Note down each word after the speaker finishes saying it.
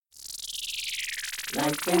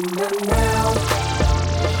Life in the now,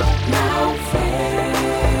 now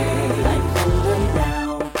phase. Life in the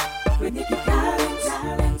now, with Nikki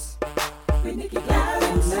Collins, with Nikki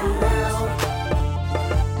Collins now,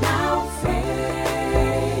 now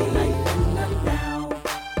phase. Life in the now,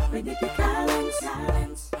 with Nikki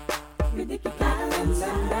Collins, with Nikki Collins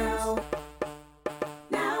now,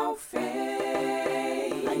 now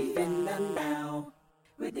phase. Life in the now,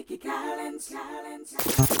 with Nikki Collins.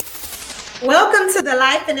 Welcome to the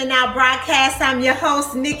Life in the Now broadcast. I'm your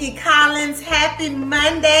host, Nikki Collins. Happy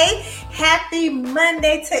Monday. Happy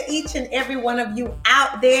Monday to each and every one of you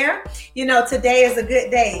out there. You know, today is a good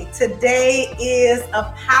day. Today is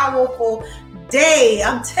a powerful day.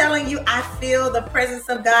 I'm telling you, I feel the presence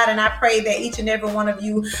of God, and I pray that each and every one of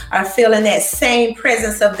you are feeling that same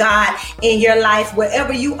presence of God in your life,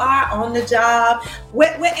 wherever you are, on the job,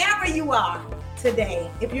 wherever you are. Today,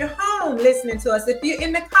 if you're home listening to us, if you're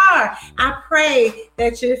in the car, I pray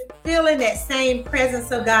that you're feeling that same presence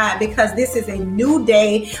of God, because this is a new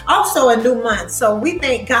day, also a new month. So we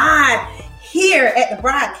thank God here at the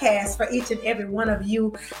broadcast for each and every one of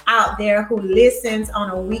you out there who listens on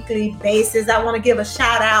a weekly basis. I want to give a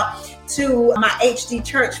shout out to my HD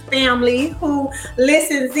Church family who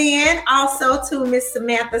listens in, also to Miss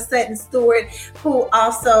Samantha Sutton Stewart, who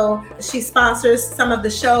also, she sponsors some of the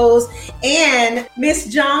shows, and Miss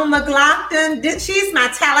Joan McLaughlin. She's my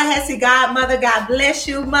Tallahassee godmother. God bless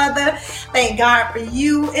you, mother. Thank God for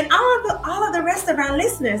you, and all of the rest of our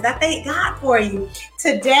listeners. I thank God for you.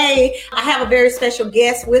 Today, I have a very special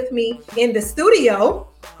guest with me in the studio,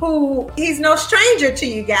 who he's no stranger to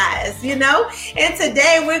you guys, you know? And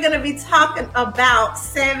today we're going to be talking about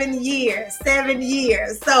 7 years.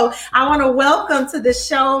 So I want to welcome to the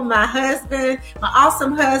show my husband, my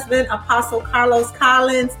awesome husband, Apostle Carlos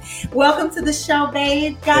Collins. Welcome to the show,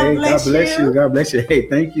 babe. God bless you. God bless you. Hey,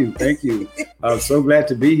 thank you. I'm so glad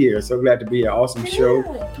to be here. Awesome show.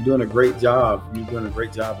 You're doing a great job.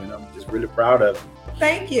 And I'm just really proud of you.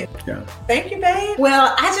 Thank you. Yeah. Thank you, babe.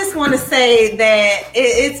 Well, I just want to say that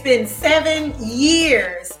it's been 7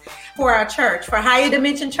 years for our church, for Higher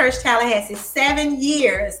Dimension Church Tallahassee, 7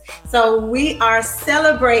 years. So we are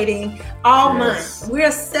celebrating all month. We're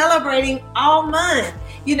celebrating all month.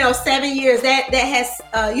 You know, 7 years, that has,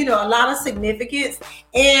 a lot of significance.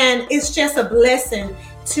 And it's just a blessing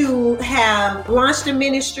to have launched a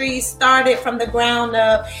ministry, started from the ground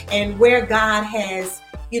up, and where God has,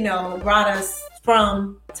 brought us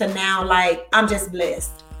from to now. Like, I'm just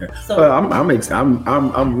blessed. So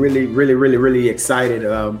I'm really excited.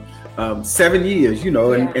 7 years,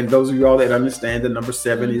 and those of you all that understand the number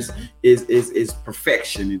 7 is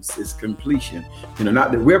perfection. It's completion.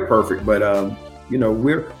 Not that we're perfect, but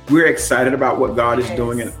we're excited about what God is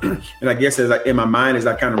doing. And I guess in my mind, as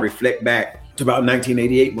I kind of reflect back to about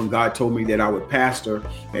 1988, when God told me that I would pastor,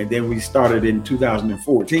 and then we started in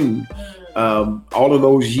 2014. All of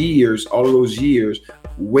those years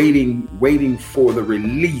waiting for the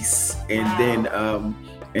release, and then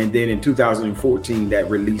in 2014 that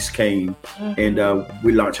release came, and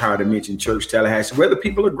we launched Higher Dimension Church Tallahassee, where the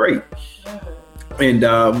people are great, and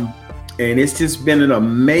it's just been an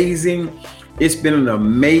amazing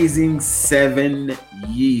 7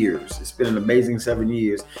 years. It's been an amazing 7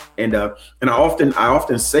 years, and I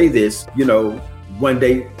often say this. One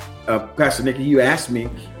day, Pastor Nikki, you asked me,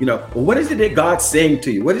 well, what is it that God's saying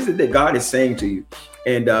to you? What is it that God is saying to you?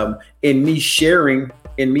 And in me sharing,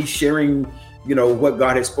 what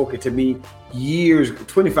God has spoken to me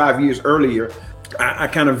 25 years earlier, I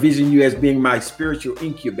kind of vision you as being my spiritual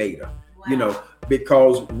incubator. Wow.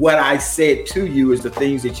 Because what I said to you is the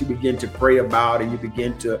things that you begin to pray about, and you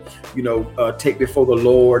begin to, take before the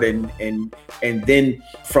Lord, and then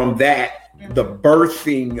from that, the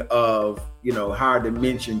birthing of Higher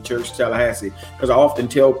Dimension Church Tallahassee. Because I often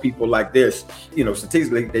tell people like this,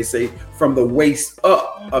 statistically they say from the waist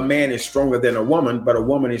up, a man is stronger than a woman, but a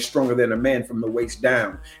woman is stronger than a man from the waist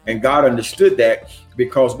down. And God understood that,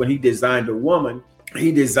 because when he designed a woman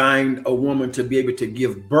to be able to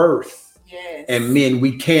give birth. Yes. And men,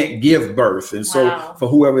 we can't give birth. And so for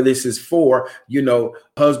whoever this is for,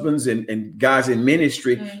 husbands and guys in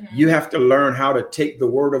ministry, you have to learn how to take the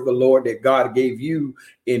word of the Lord that God gave you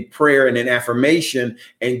in prayer and in affirmation,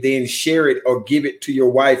 and then share it or give it to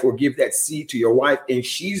your wife, or give that seed to your wife, and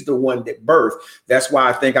she's the one that birthed. That's why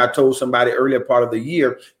I think I told somebody earlier part of the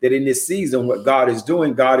year that in this season, what God is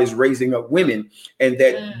doing, God is raising up women, and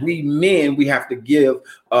that we men, we have to give,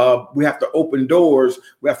 we have to open doors.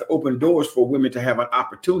 We have to open doors for women to have an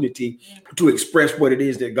opportunity to express what it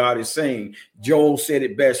is that God is saying. Joel said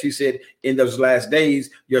said it best. He said, in those last days,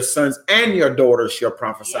 your sons and your daughters shall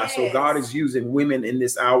prophesy. Yes. So God is using women in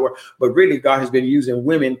this hour, but really God has been using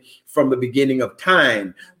women from the beginning of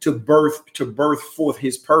time to birth forth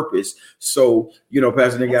his purpose. So,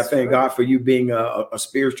 Pastor Nick, I thank God for you being a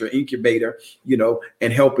spiritual incubator,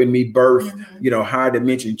 and helping me birth, Higher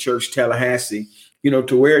Dimension Church Tallahassee,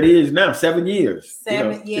 to where it is now, 7 years.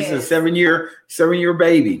 7 years. It's a 7-year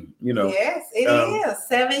baby, Yes, it is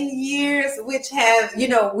 7 years, which have,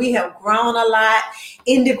 we have grown a lot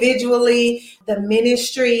individually. The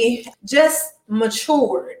ministry just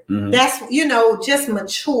matured. That's, just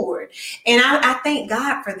matured. And I thank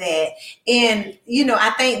God for that. And,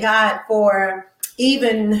 I thank God for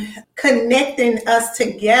even connecting us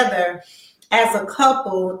together as a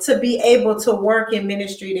couple to be able to work in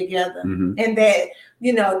ministry together. And that,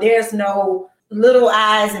 there's no little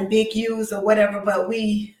I's and big U's or whatever, but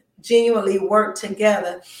we genuinely work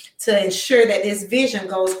together to ensure that this vision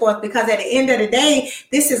goes forth, because at the end of the day,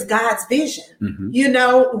 this is God's vision.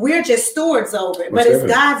 We're just stewards over it, but it's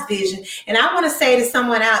God's vision. And I want to say to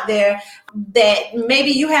someone out there that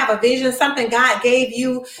maybe you have a vision, something God gave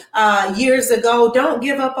you years ago. Don't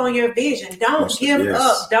give up on your vision. Don't give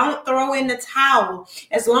up. Don't throw in the towel.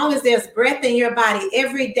 As long as there's breath in your body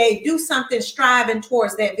every day, do something striving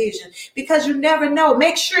towards that vision, because you never know.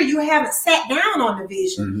 Make sure you haven't sat down on the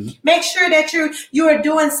vision. Make sure that you are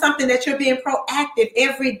doing something, that you're being proactive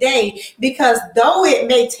every day, because though it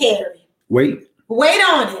may tarry, wait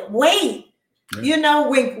on it. Wait.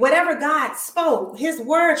 When whatever God spoke, his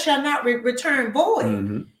word shall not return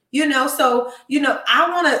void. So, I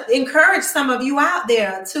want to encourage some of you out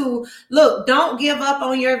there to look, don't give up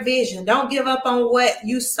on your vision. Don't give up on what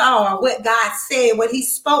you saw or what God said, what he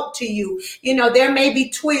spoke to you. There may be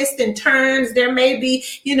twists and turns. There may be,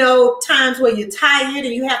 times where you're tired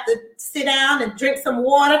and you have to sit down and drink some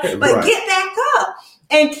water, but get back up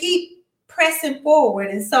and keep pressing forward.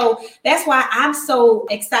 And so that's why I'm so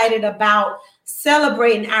excited about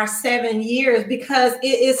celebrating our 7 years, because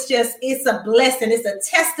it's a blessing. It's a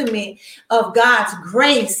testament of God's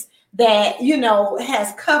grace that,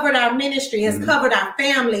 has covered our ministry, has covered our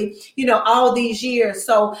family, all these years.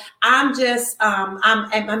 So I'm just,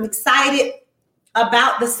 I'm excited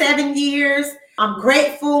about the 7 years. I'm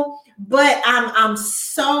grateful, but I'm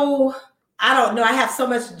so, I don't know. I have so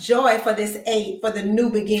much joy for this 8, for the new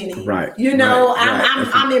beginning. Right.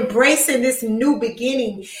 I'm embracing this new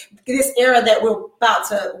beginning, this era that we're about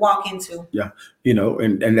to walk into. Yeah.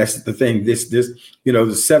 And that's the thing. This, the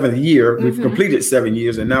 7th year, we've completed 7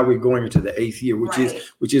 years, and now we're going into the 8th year,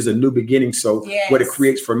 which is a new beginning. So what it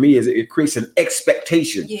creates for me is it creates an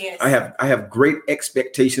expectation. Yes. I have great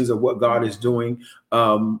expectations of what God is doing,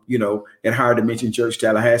 at Higher Dimension Church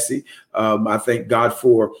Tallahassee. I thank God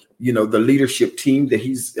for, the leadership team that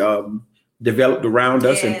he's developed around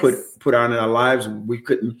us and put on in our lives. We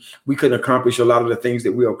couldn't accomplish a lot of the things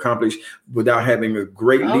that we'll accomplish without having a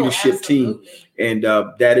great leadership team. And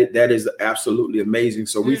that is absolutely amazing.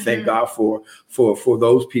 So we thank God for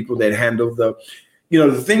those people that handle the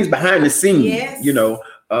things behind the scenes,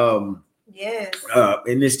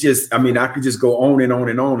 and it's just, I could just go on and on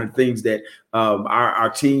and on, and things that our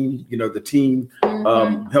team, the team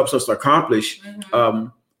helps us to accomplish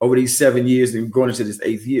over these 7 years and going into this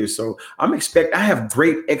 8th year. So I have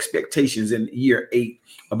great expectations in year 8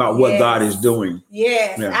 about what God is doing.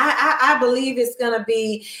 Yes. Yeah. I believe it's going to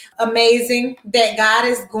be amazing, that God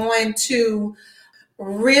is going to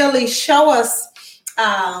really show us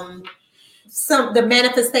the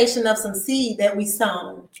manifestation of some seed that we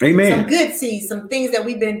sown. Amen. Some good seeds, some things that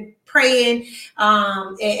we've been praying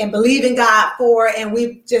and believing God for, and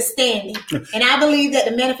we're just standing. And I believe that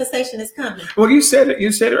the manifestation is coming. Well, you said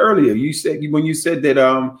it earlier. You said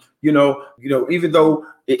that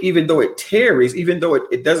even though it tarries, even though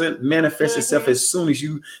it doesn't manifest itself as soon as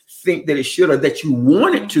you think that it should, or that you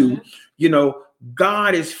want it to,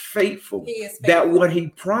 God is faithful. He is faithful. That what he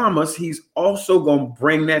promised, he's also going to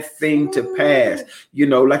bring that thing to pass.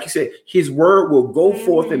 Like you said, his word will go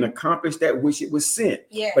forth and accomplish that which it was sent.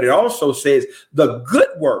 Yes. But it also says the good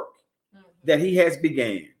work that he has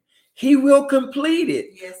began, he will complete it.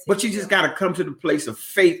 Yes, but you just got to come to the place of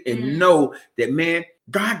faith and know that, man,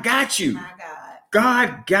 God got you. My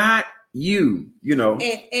God got you,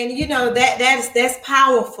 And that's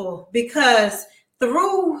powerful, because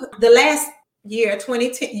through the last year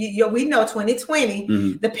 2020, we know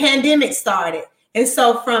 2020, the pandemic started. And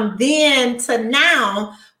so from then to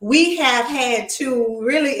now, we have had to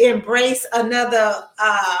really embrace another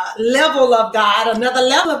level of God, another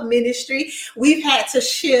level of ministry. We've had to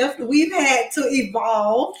shift. We've had to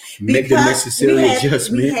evolve. Make the necessary adjustments.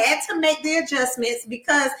 We had to make the adjustments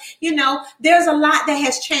because, you know, there's a lot that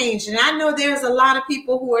has changed. And I know there's a lot of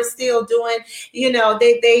people who are still doing, you know,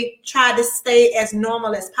 they try to stay as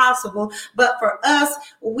normal as possible. But for us,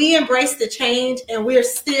 we embrace the change and we're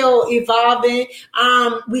still evolving.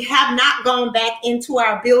 We have not gone back into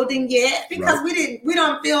our building yet because we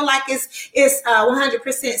don't feel like it's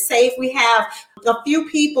 100% safe. We have a few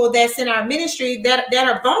people that's in our ministry that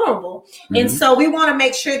are vulnerable. Mm-hmm. And so we want to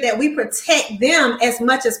make sure that we protect them as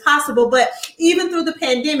much as possible. But even through the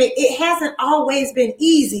pandemic, it hasn't always been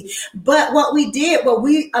easy. But what we did,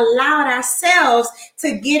 we allowed ourselves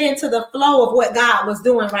to get into the flow of what God was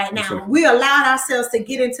doing right now. Sure. We allowed ourselves to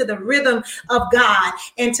get into the rhythm of God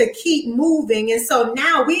and to keep moving. And so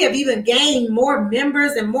now we have even gained more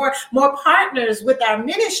members and more partners with our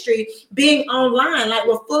ministry being online. Like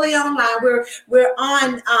we're fully online. We're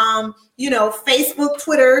on, Facebook,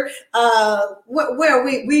 Twitter, where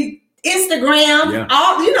we Instagram,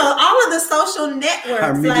 all of the social networks.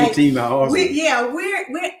 Our media team are awesome.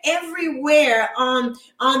 We're everywhere on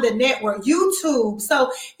the network, YouTube.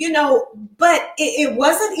 So, but it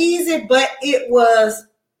wasn't easy, but it was,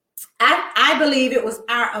 I believe it was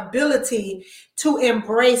our ability to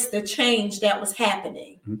embrace the change that was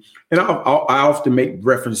happening. And I often make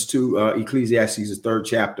reference to Ecclesiastes, the 3rd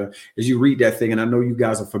chapter, as you read that thing. And I know you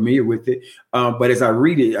guys are familiar with it. But as I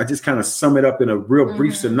read it, I just kind of sum it up in a real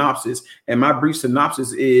brief synopsis. And my brief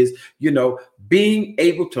synopsis is, being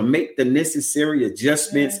able to make the necessary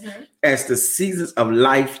adjustments as the seasons of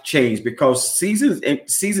life change, because seasons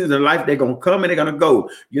of life, they're going to come and they're going to go.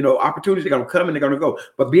 Opportunities are going to come and they're going to go.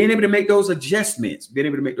 But being able to make those adjustments,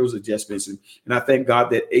 and I thank God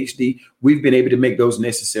that HD, we've been able to make those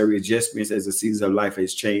necessary adjustments as the seasons of life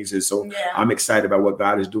has changed. And so I'm excited about what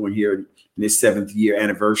God is doing here in this 7th year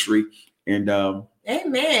anniversary. And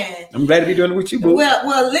amen. I'm glad to be doing it with you, boo.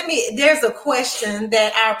 Well, there's a question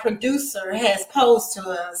that our producer has posed to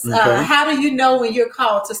us. Okay. How do you know when you're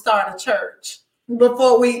called to start a church?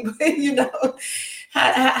 Before we, how do you know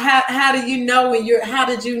how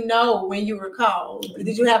did you know when you were called?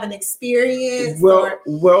 Did you have an experience?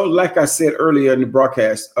 Well, like I said earlier in the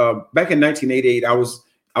broadcast, back in 1988, I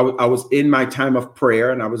was in my time of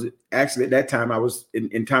prayer, and I was actually at that time I was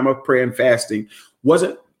in time of prayer and fasting.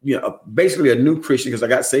 Wasn't basically a new Christian, because I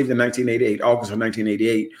got saved in 1988, August of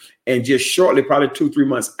 1988, and just shortly, probably 2-3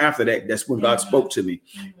 months after that, that's when God spoke to me,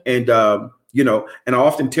 and and I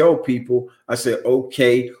often tell people, I say,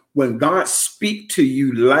 okay, when God speaks to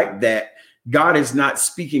you like that, God is not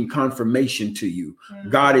speaking confirmation to you.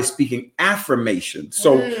 God is speaking affirmation.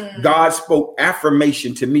 So God spoke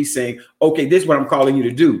affirmation to me saying, okay, this is what I'm calling you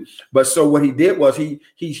to do. But so what he did was he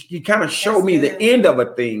kind of showed me the end of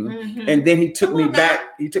a thing. And then he took me back.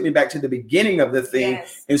 He took me back to the beginning of the thing.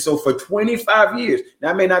 Yes. And so for 25 years,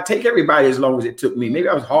 now it may not take everybody as long as it took me. Maybe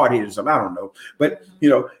I was hard-headed or something. I don't know. But,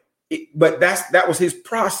 but that was his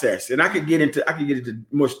process. And I could get into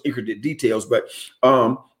more intricate details, but,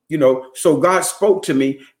 so God spoke to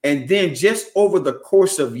me, and then just over the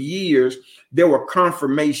course of years, there were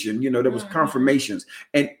confirmation, there was confirmations.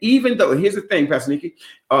 And even though, here's the thing, Pastor Nikki,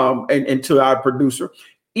 and to our producer,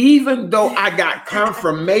 even though I got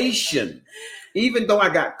confirmation,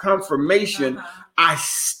 I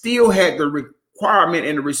still had the requirement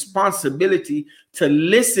and the responsibility to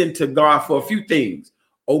listen to God for a few things.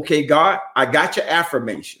 Okay, God, I got your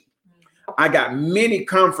affirmation. I got many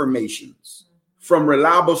confirmations from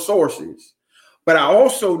reliable sources, but I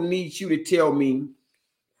also need you to tell me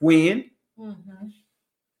when,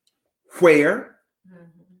 where,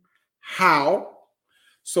 how.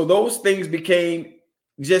 So those things became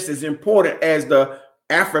just as important as the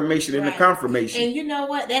affirmation and the confirmation. And you know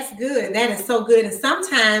what? That's good. That is so good. And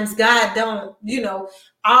sometimes God don't,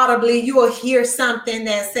 audibly, you will hear something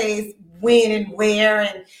that says when and where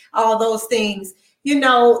and all those things.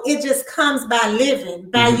 It just comes by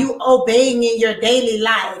living, by you obeying in your daily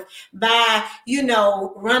life, by,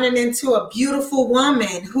 running into a beautiful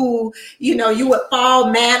woman who, you would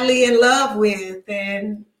fall madly in love with.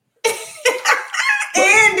 And,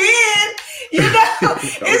 and then,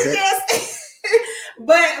 it's just,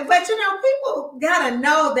 but, people gotta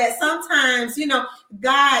know that sometimes,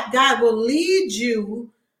 God will lead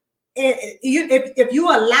you. If you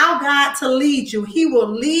allow God to lead you, he will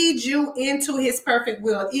lead you into his perfect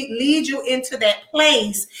will. It lead you into that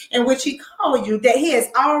place in which he called you, that he has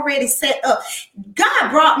already set up. God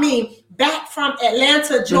brought me back from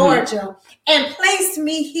Atlanta, Georgia, and placed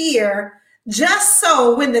me here just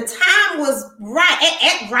so when the time was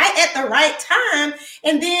right at the right time,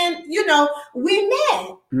 and then we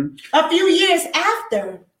met a few years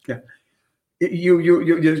after. Yeah.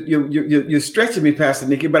 You're stretching me, Pastor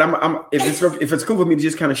Nikki, but I'm if it's cool for me to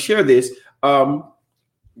just kind of share this.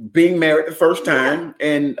 Being married the first time,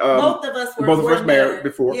 and both of us married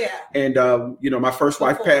before, and my first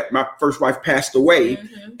wife passed away,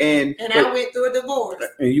 and I went through a divorce,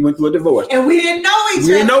 and you went through a divorce, and we didn't know each other.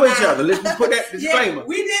 We didn't know each other. Let's put that disclaimer.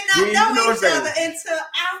 We did not know each other until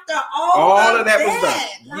after all of that was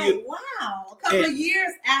done. Like, wow, a couple of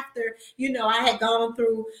years after, I had gone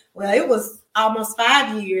through. Well, it was almost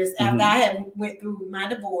 5 years after I had went through my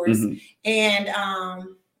divorce, and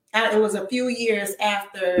it was a few years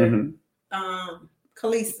after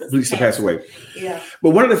Kalisa passed away. Yeah. But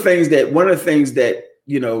one of the things that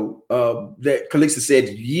that Kalisa said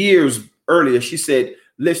years earlier, she said,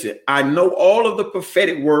 listen, I know all of the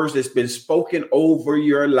prophetic words that's been spoken over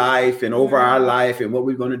your life and over our life and what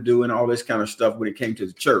we're going to do and all this kind of stuff when it came to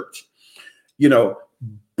the church,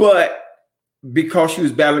 but because she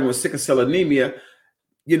was battling with sickle cell anemia,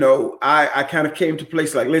 I kind of came to a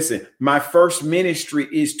place like, listen, my first ministry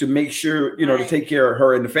is to make sure, to take care of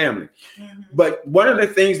her and the family. But one of the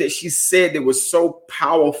things that she said that was so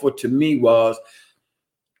powerful to me was,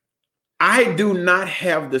 I do not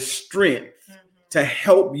have the strength to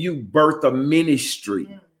help you birth a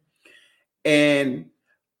ministry. And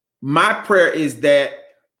my prayer is that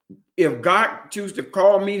if God chooses to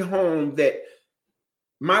call me home, that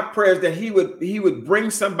my prayer is that he would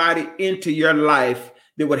bring somebody into your life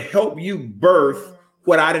that would help you birth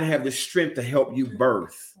what I didn't have the strength to help you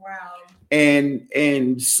birth. Wow.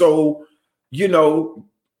 And so,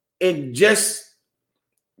 and just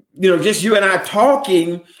you and I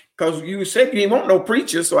talking, because you said you didn't want no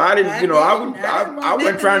preacher, so I didn't, I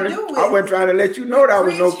wasn't trying to let you know that I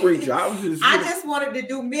was no preacher. I just wanted to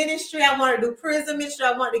do ministry. I wanted to do prison ministry.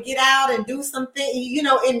 I wanted to get out and do something,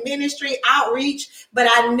 in ministry outreach. But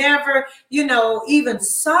I never, even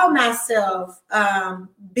saw myself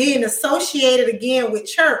being associated again with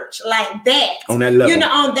church like that. On that level.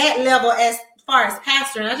 On that level as far as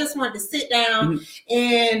pastor. And I just wanted to sit down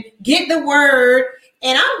and get the word.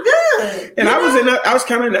 And I'm good. And I was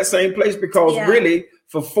kind of in that same place because really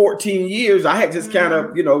for 14 years, I had just kind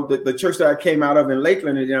of, the church that I came out of in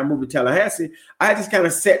Lakeland and then I moved to Tallahassee, I had just kind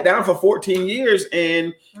of sat down for 14 years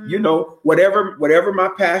and, whatever my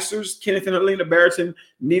pastors, Kenneth and Helena Barrington,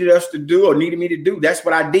 needed us to do or needed me to do, that's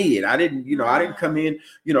what I did. I didn't come in,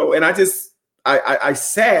 and I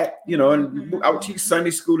sat, and I would teach Sunday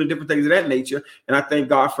school and different things of that nature. And I thank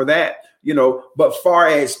God for that. But far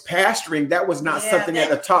as pastoring, that was not something at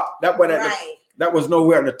the top. That was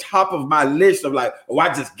nowhere at the top of my list of like, oh,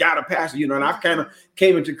 I just got to pastor, and I kind of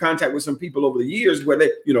came into contact with some people over the years where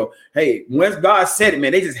they, hey, once God said it,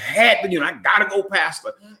 man, they just had to, I got to go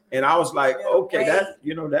pastor. And I was like, okay,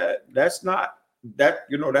 that's not at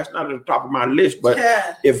the top of my list. But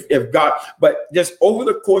if God, but just over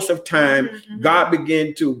the course of time, God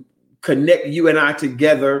began to connect you and I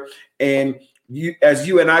together. And as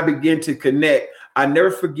you and I begin to connect, I never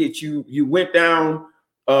forget you went down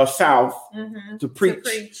south to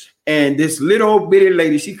preach. And this little bitty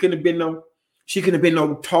lady, she couldn't have been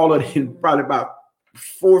no taller than probably about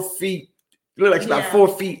 4 feet, looked like she's about 4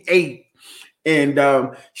 feet 8.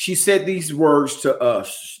 And she said these words to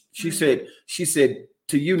us. She said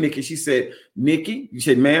to you, Nikki, she said, Nikki, you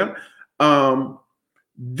said, ma'am,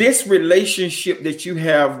 this relationship that you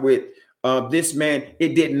have with this man,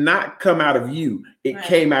 it did not come out of you. It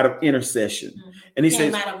came out of intercession. And he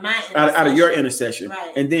said, out of your intercession.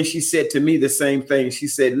 Right. And then she said to me the same thing. She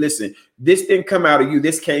said, listen, this didn't come out of you.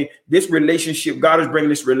 This relationship, God is bringing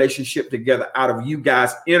this relationship together out of you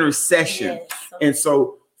guys' intercession. Yes. And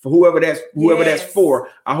so for whoever that's for,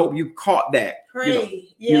 I hope you caught that. Pray,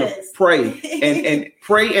 pray and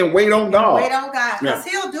pray and wait on God. Wait on God, because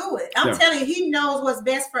He'll do it. I'm telling you, He knows what's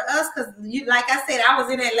best for us. Because like I said, I was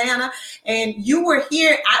in Atlanta and you were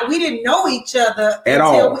here. We didn't know each other at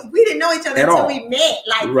all. We didn't know each other until we met,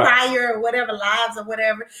 prior or whatever, lives or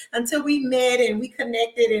whatever, until we met and we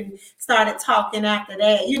connected and started talking after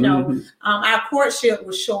that. Our courtship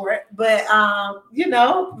was short, but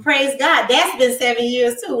praise God, that's been 7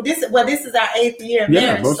 years too. This is our 8th year of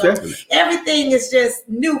marriage. Most definitely. Everything is just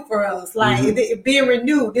new for us, like it being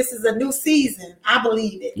renewed. This is a new season. I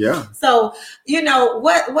believe it. Yeah. So,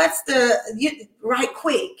 what's the right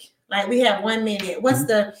quick? Like we have 1 minute. What's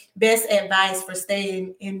the best advice for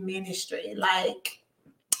staying in ministry? Like,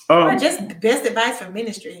 or just best advice for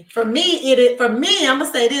ministry. For me, I'm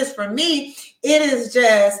gonna say this. For me, it is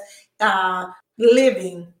just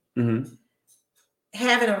living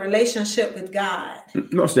having a relationship with God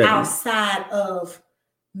Most definitely. outside of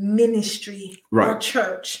ministry or Right.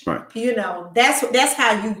 church. Right. You know, that's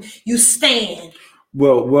how you stand.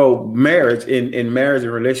 Well, marriage in marriage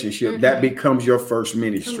and relationship, Mhm. that becomes your first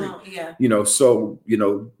ministry. Come on, yeah. You know, so you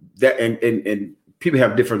know that and people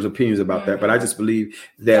have different opinions about that, but I just believe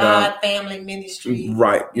that God, family, ministry.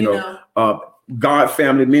 right, you know, God,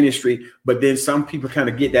 family, ministry, but then some people kind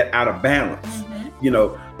of get that out of balance. Mhm. You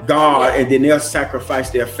know, God, and then they'll sacrifice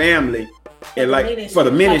their family and like for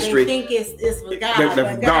the ministry. They think it's with God, That-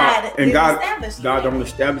 but God- and God- established God it. don't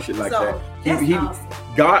establish it like So, that. that's He- awesome.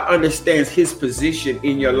 God understands his position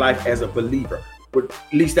in your life as a believer. But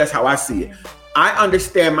at least that's how I see it. I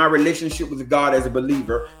understand my relationship with God as a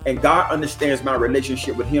believer, and God understands my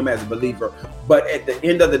relationship with him as a believer. But at the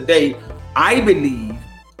end of the day, I believe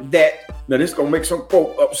that, now this is going to make some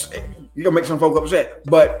folk upset. You're going to make some folk upset.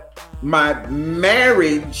 But my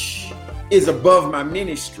marriage is above my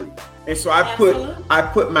ministry. And so I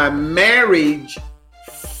put my marriage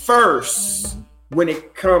first when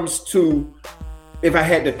it comes to, if I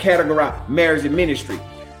had to categorize marriage and ministry.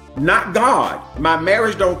 Not God. My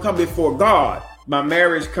marriage don't come before God. My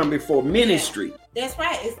marriage come before ministry. That's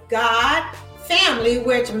right. It's God, family,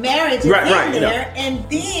 which marriage is Right, in you there, and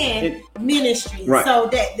then ministry. Right. So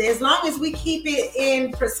that as long as we keep it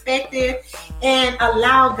in perspective and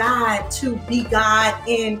allow God to be God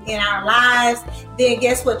in our lives, then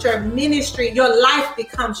guess what? Your ministry, your life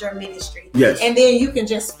becomes your ministry. Yes. And then you can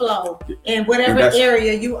just flow in whatever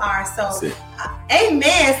area you are. So,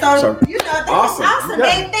 amen. So you know, that's awesome. Yeah.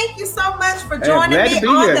 Hey, thank you so much for joining me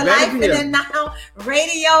on the Life in the Now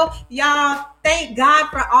radio. Y'all, thank God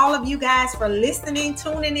for all of you guys for listening,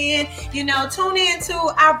 tuning in. You know, tune in to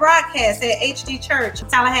our broadcast at HD Church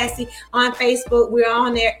Tallahassee on Facebook. We're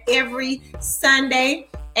on there every Sunday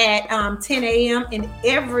at 10 a.m. and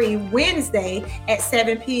every Wednesday at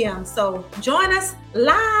 7 p.m. So join us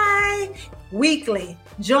live weekly.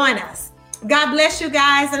 Join us. God bless you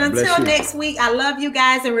guys. And until next week, I love you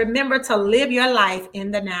guys. And remember to live your life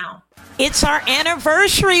in the now. It's our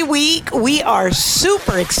anniversary week. We are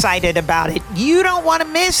super excited about it. You don't want to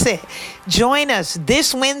miss it. Join us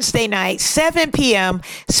this Wednesday night, 7 p.m.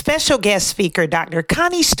 Special guest speaker, Dr.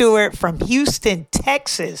 Connie Stewart from Houston,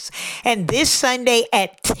 Texas. And this Sunday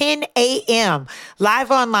at 10 a.m.,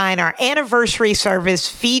 live online, our anniversary service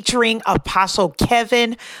featuring Apostle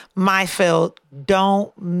Kevin Mayfield.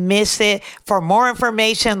 Don't miss it. For more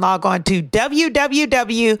information, log on to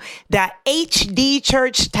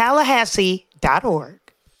www.hdchurchtallahassee.org.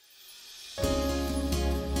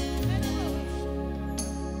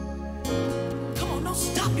 Come on, don't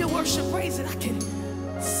stop your worship. Praise it. I can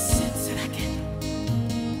sense it.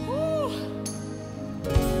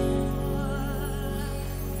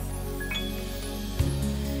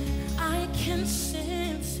 I can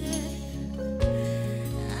sense it.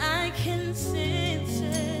 I can sense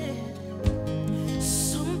it.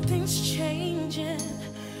 Something's changing.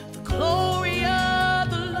 The glory of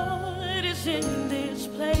the Lord is in this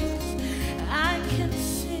place. I can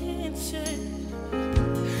sense it.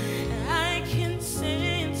 I can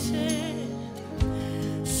sense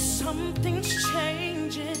it. Something's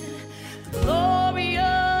changing. The glory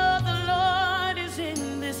of the Lord is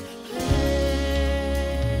in this place.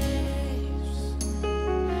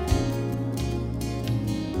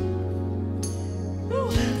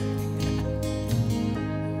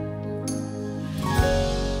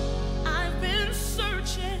 I've been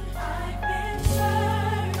searching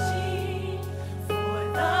for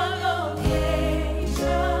the location,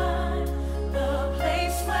 the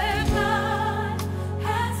place where God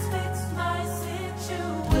has fixed my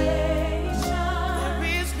situation. There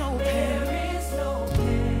is no pain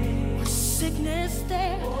or sickness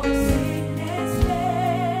there.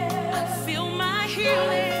 I feel my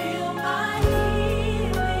healing.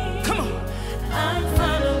 Come on. I'm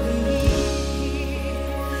finally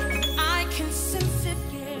here. I can sense it,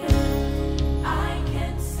 yeah. I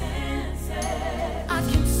can sense it. I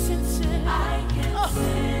can sense it. I can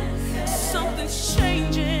sense it. Something's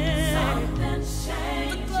changing. Something's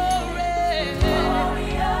changing. The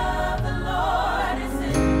glory of the Lord is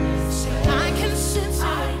in this place. I can sense it. I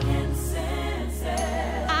can sense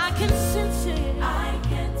it. I can sense it. I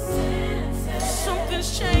can sense it.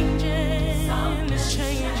 Something's changing. Something's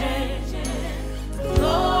changing. The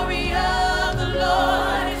glory of the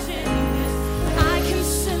Lord is in this. I can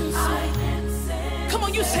sense it. Come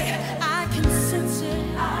on, you say it. I can sense it.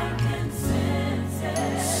 I can sense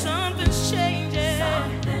it. Something's changing.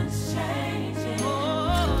 Something's changing.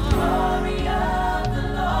 Oh, the glory of the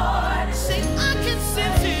Lord is in this. I can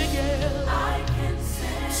sense it, yeah. I can sense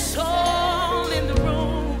it. It's all in the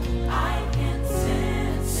room. I can sense it.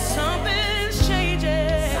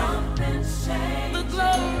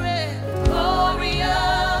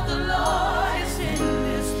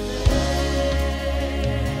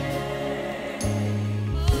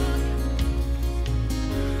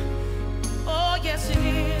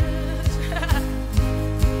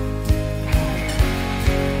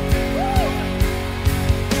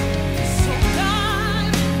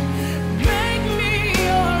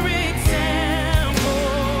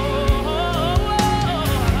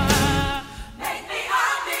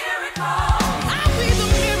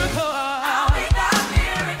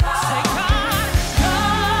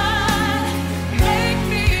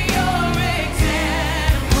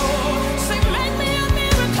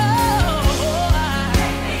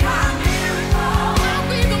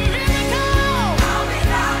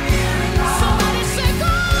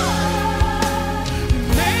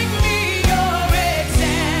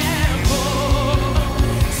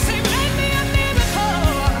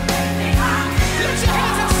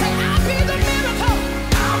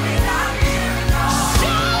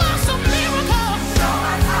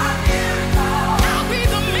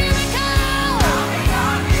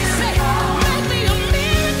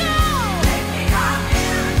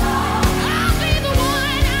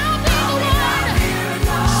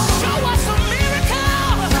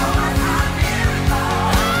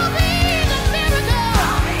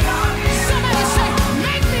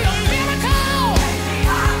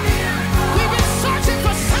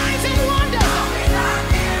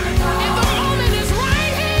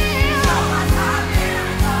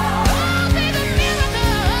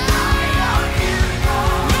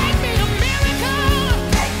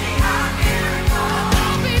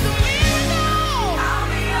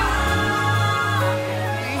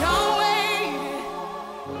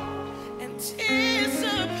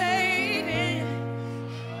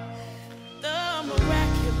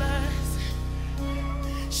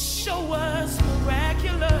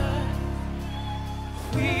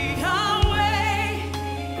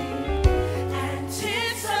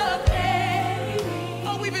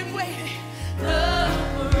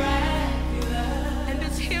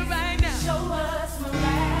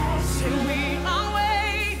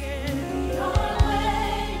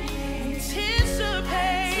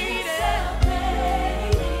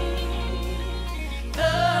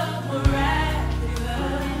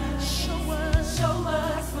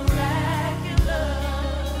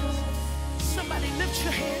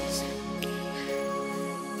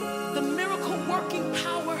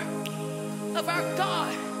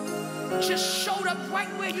 just showed up right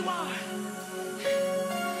where you are.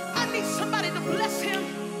 I need somebody to bless him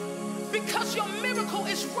because your miracle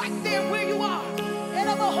is right there where you are.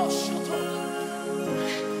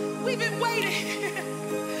 We've been waiting.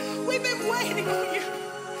 We've been waiting on you.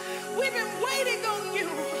 We've been waiting on you.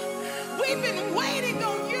 We've been waiting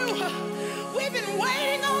on you. We've been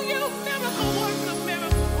waiting on you. Miracle worker,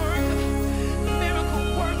 miracle worker,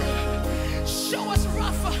 miracle worker. Show us,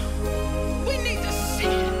 Rapha. We need to see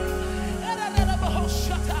it.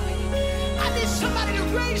 I need somebody to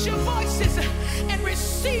raise your voices and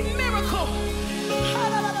receive miracle.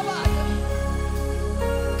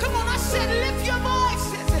 Come on, I said lift your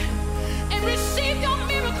voices and receive your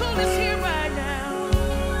miracle is here right